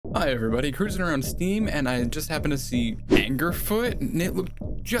Hi everybody, cruising around Steam, and I just happened to see Angerfoot, and it looked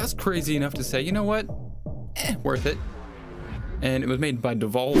just crazy enough to say, you know what, worth it. And it was made by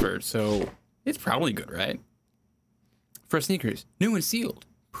Devolver, so it's probably good, right? For sneakers, new and sealed,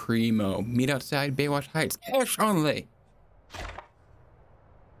 primo, meet outside Baywatch Heights, cash only.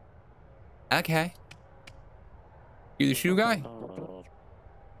 Okay. You the shoe guy?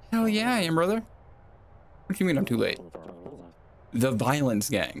 Hell yeah, I am, brother. What do you mean I'm too late? The Violence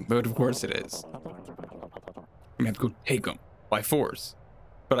Gang, but of course it is. I'm gonna have to go take them by force.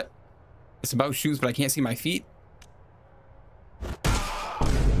 But it's about shoes, but I can't see my feet. I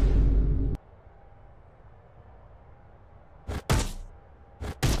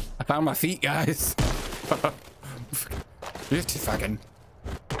found my feet, guys. Just fucking.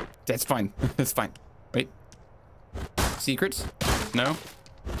 That's fine. That's fine. Wait. Secrets? No?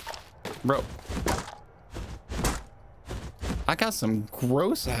 Bro. I got some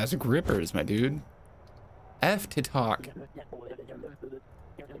gross ass grippers, my dude. F to talk.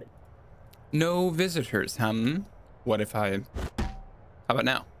 No visitors, What if I... How about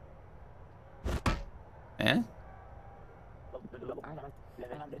now? Eh?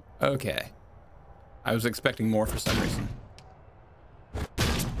 Okay. I was expecting more for some reason.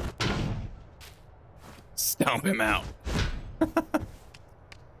 Stomp him out.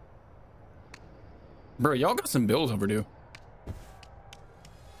 Bro, y'all got some bills overdue.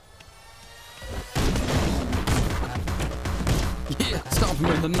 Yeah, stomp him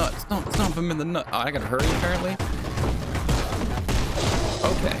in the nut. Stomp him in the nut. Oh, I gotta hurry apparently.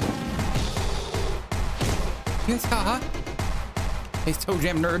 Okay. Yes, haha. Hey, toe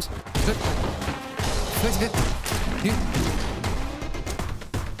jam nerds.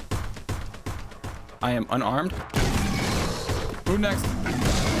 I am unarmed. Who next?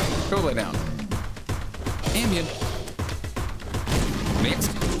 Go lay down. Ambien. Next.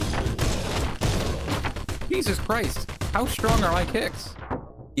 Jesus Christ. How strong are my kicks?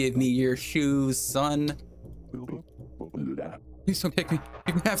 Give me your shoes, son. Please don't kick me.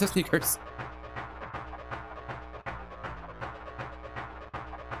 You can have the sneakers.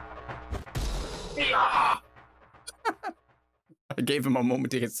 I gave him a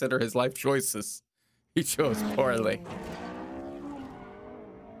moment to consider his life choices. He chose poorly.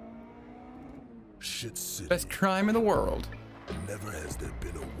 Shit City. Best crime in the world. Never has there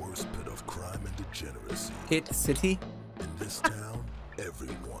been a worse pit of crime and degeneracy. Hit City. In this town,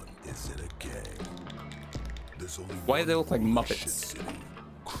 everyone is in a gang. There's only Why do they look like Shit Muppets? City.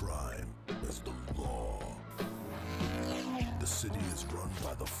 Crime is the law. The city is run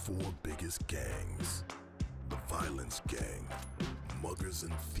by the 4 biggest gangs. The Violence Gang, Muggers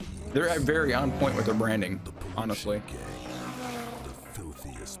and Thieves. They're very on point with their branding, The Pollution honestly. Gang, the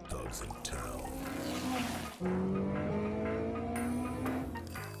filthiest thugs in town.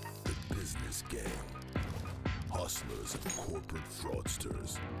 The Business Gang, hustlers and corporate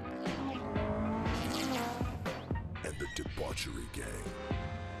fraudsters. And the Debauchery Gang,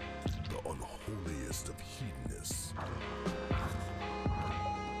 the unholiest of hedonists.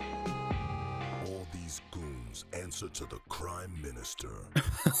 All these goons answer to the Crime Minister.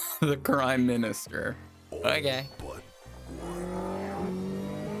 The crime minister. All Okay. but one.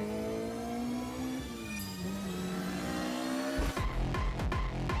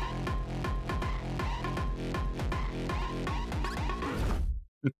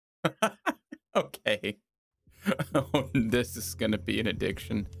 Okay. Oh, this is gonna be an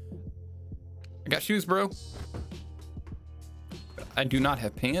addiction. I got shoes, bro. I do not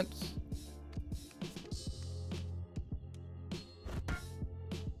have pants.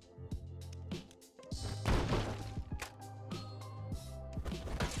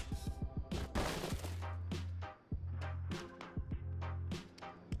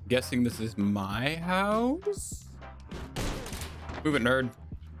 Guessing this is my house? Move it, nerd.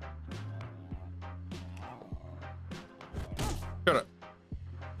 Shut up.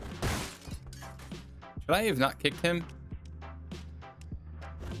 Should I have not kicked him?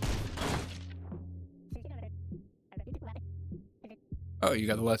 Oh, you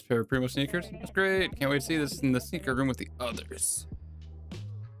got the last pair of Primo sneakers? That's great. Can't wait to see this in the sneaker room with the others.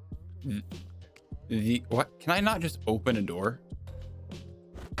 What? Can I not just open a door?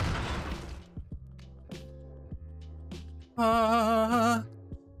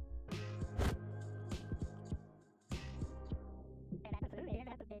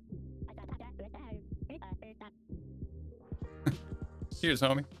 Cheers,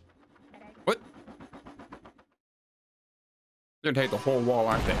 homie. What? They're gonna take the whole wall,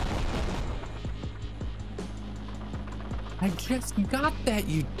 aren't they? I just got that,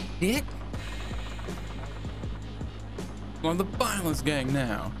 you dick. Well, the violence gang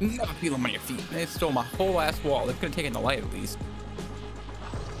now. Never feel them on your feet. They stole my whole ass wall. They could have taken the light at least.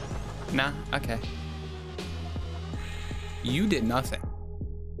 Nah, okay. You did nothing.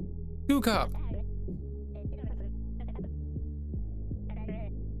 Two cop.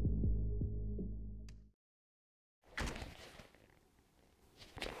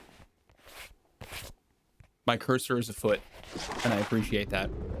 My cursor is afoot, and I appreciate that.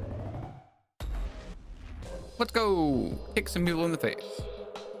 Let's go kick some people in the face.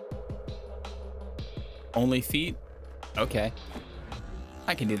 Only feet? Okay.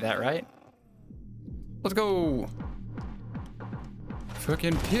 I can do that, right? Let's go.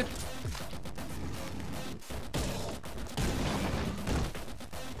 Fucking pit.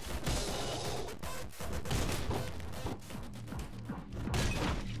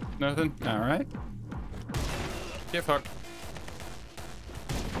 Nothing? All right. Get fucked.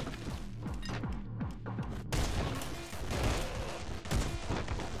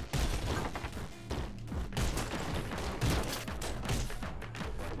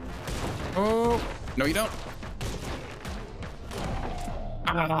 Oh, no you don't.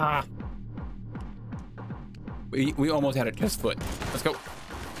 Ah. We almost had a test foot. Let's go.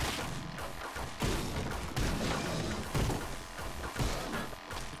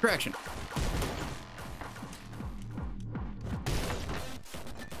 Distraction.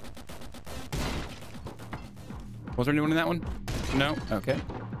 Was there anyone in that one? No? Okay.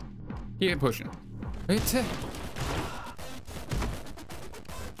 Keep pushing. It's it.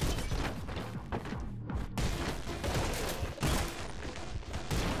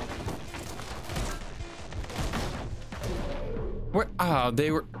 Where? Oh, they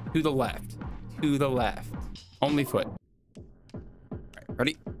were to the left. To the left. Only foot. All right,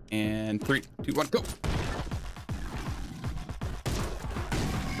 ready? And 3, 2, 1, go.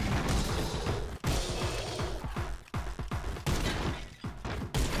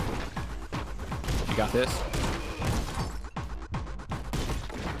 You got this.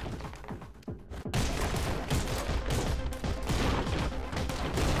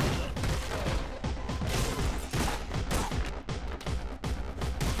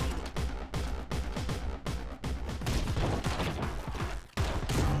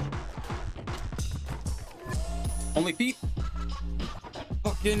 Only feet.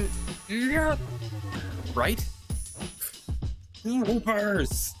 Fucking yeah. Right?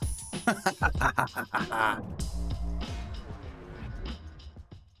 Hoopers.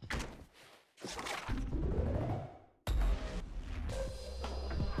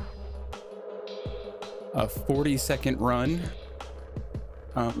 A 40-second run.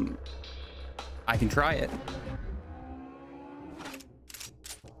 I can try it.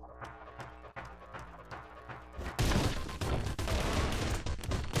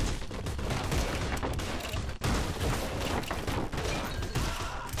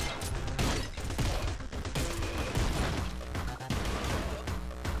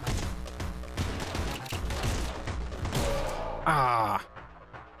 Ah.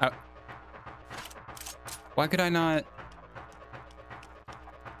 Why could I not?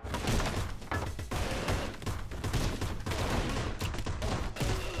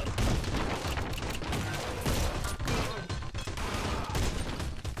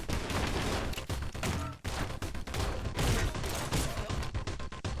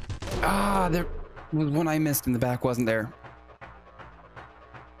 Ah, there was one I missed in the back, wasn't there?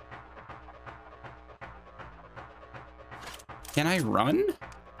 Can I run?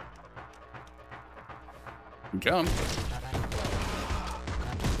 Jump.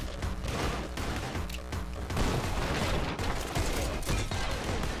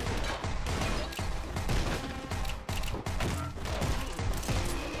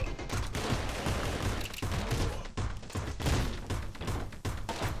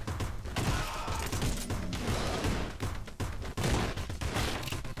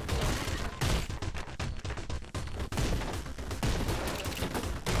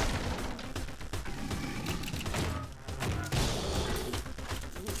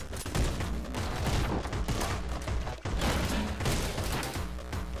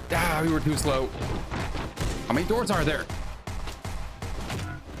 Ah, we were too slow. How many doors are there?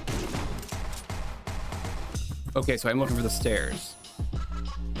 Okay, so I'm looking for the stairs.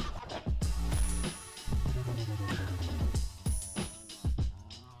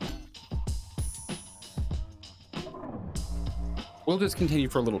 We'll just continue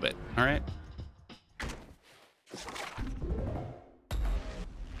for a little bit, all right?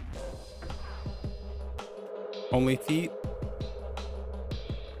 Only feet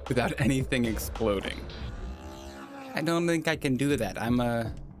without anything exploding. I don't think I can do that. I'm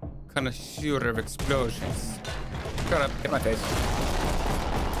a connoisseur of explosions. Shut up. Get my face.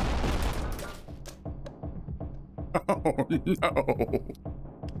 Oh, no.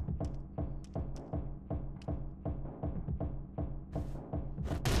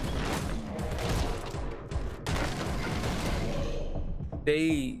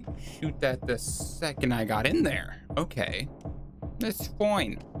 They shoot that the second I got in there. Okay. That's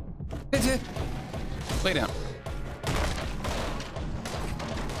fine. That's it. Lay down.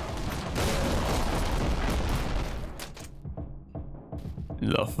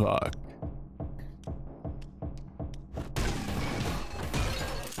 The fuck?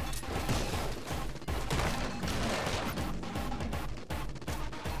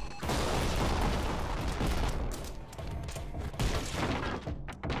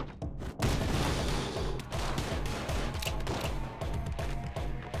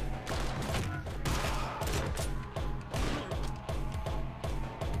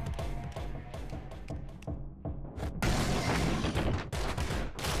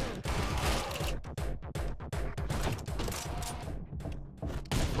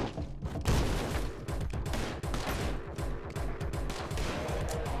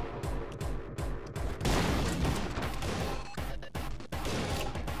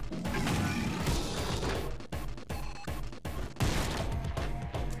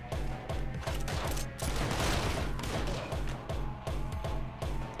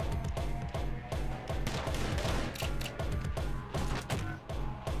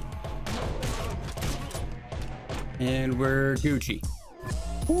 And we're Gucci.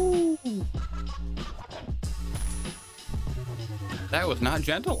 Woo. That was not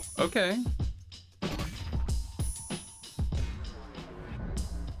gentle. Okay.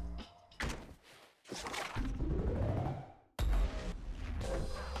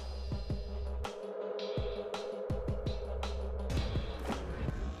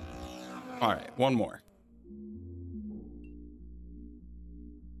 All right, one more.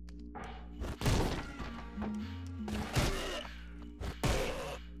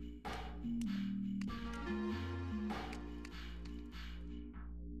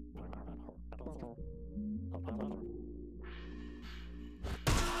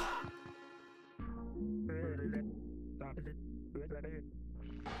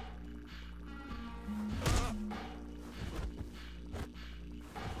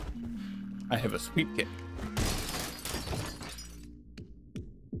 I have a sweep kick.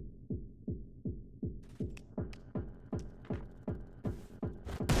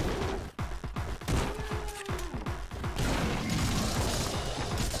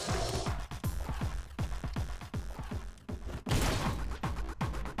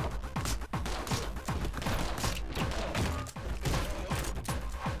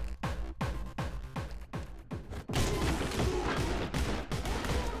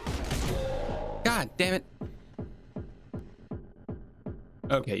 God damn it.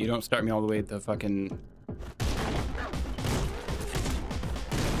 Okay, you don't start me all the way at the fucking...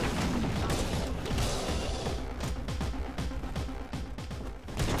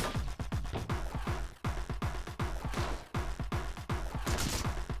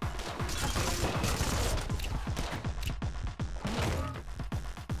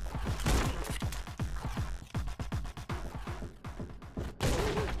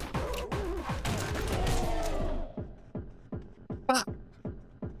 Fuck.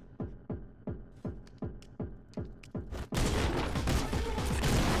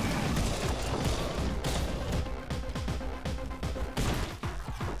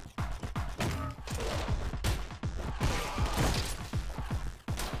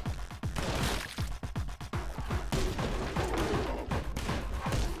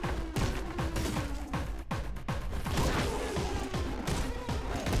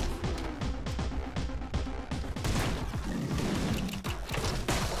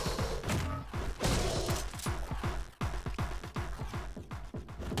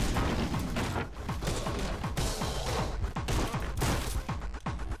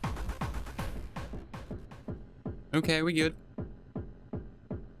 Okay, we good.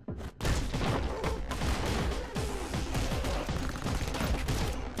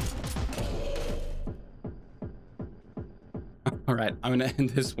 All right, I'm gonna end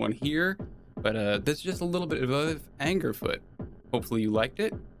this one here, but this is just a little bit of Angerfoot. Hopefully you liked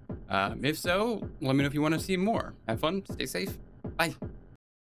it. If so, let me know if you want to see more. Have fun, stay safe, bye.